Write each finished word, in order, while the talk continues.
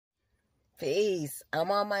Peace. I'm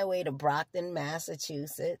on my way to Brockton,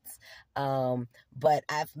 Massachusetts. But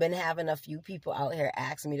I've been having a few people out here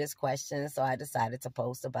ask me this question, so I decided to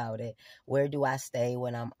post about it. Where do I stay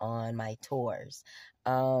when I'm on my tours?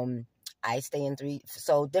 I stay in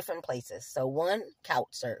different places. So one, couch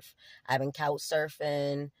surf. I've been couch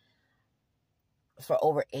surfing for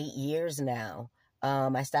over 8 years now.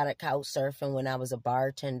 I started couch surfing when I was a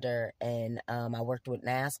bartender, and I worked with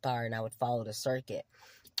NASCAR, and I would follow the circuit.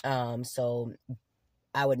 So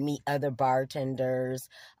I would meet other bartenders,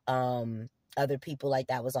 other people like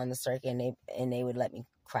that was on the circuit, and they would let me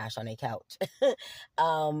crash on a couch.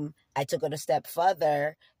 I took it a step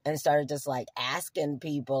further and started just like asking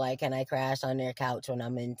people, like, can I crash on their couch when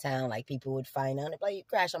I'm in town? Like, people would find out, like, you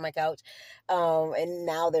crash on my couch. And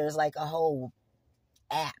now there's like a whole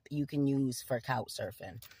app you can use for couch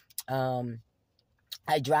surfing.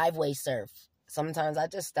 I driveway surf. Sometimes I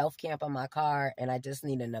just stealth camp in my car, and I just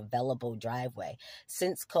need an available driveway.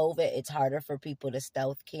 Since COVID, it's harder for people to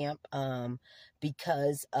stealth camp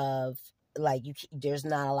because of, like, there's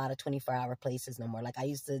not a lot of 24-hour places no more. Like, I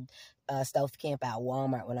used to stealth camp at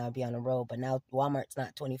Walmart when I would be on the road, but now Walmart's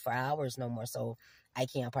not 24 hours no more, so I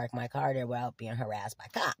can't park my car there without being harassed by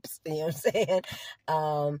cops. You know what I'm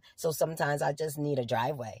saying? So sometimes I just need a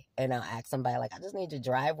driveway, and I'll ask somebody, like, I just need a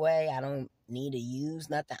driveway. I don't need to use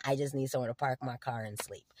nothing. I just need somewhere to park my car and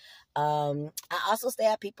sleep. I also stay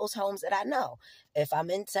at people's homes that I know. If I'm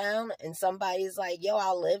in town and somebody's like, yo,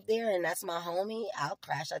 I'll live there, and that's my homie, I'll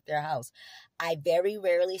crash at their house. I very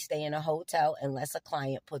rarely stay in a hotel unless a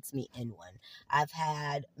client puts me in one. I've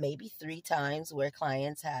had maybe 3 times where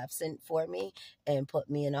clients have sent for me and put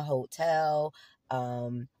me in a hotel,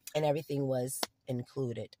 and everything was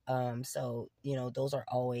included. So, those are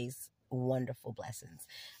always wonderful blessings.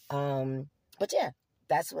 But yeah,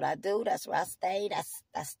 that's what I do. That's where I stay. That's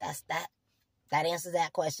that. That answers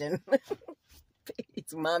that question.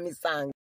 It's Mommy Song.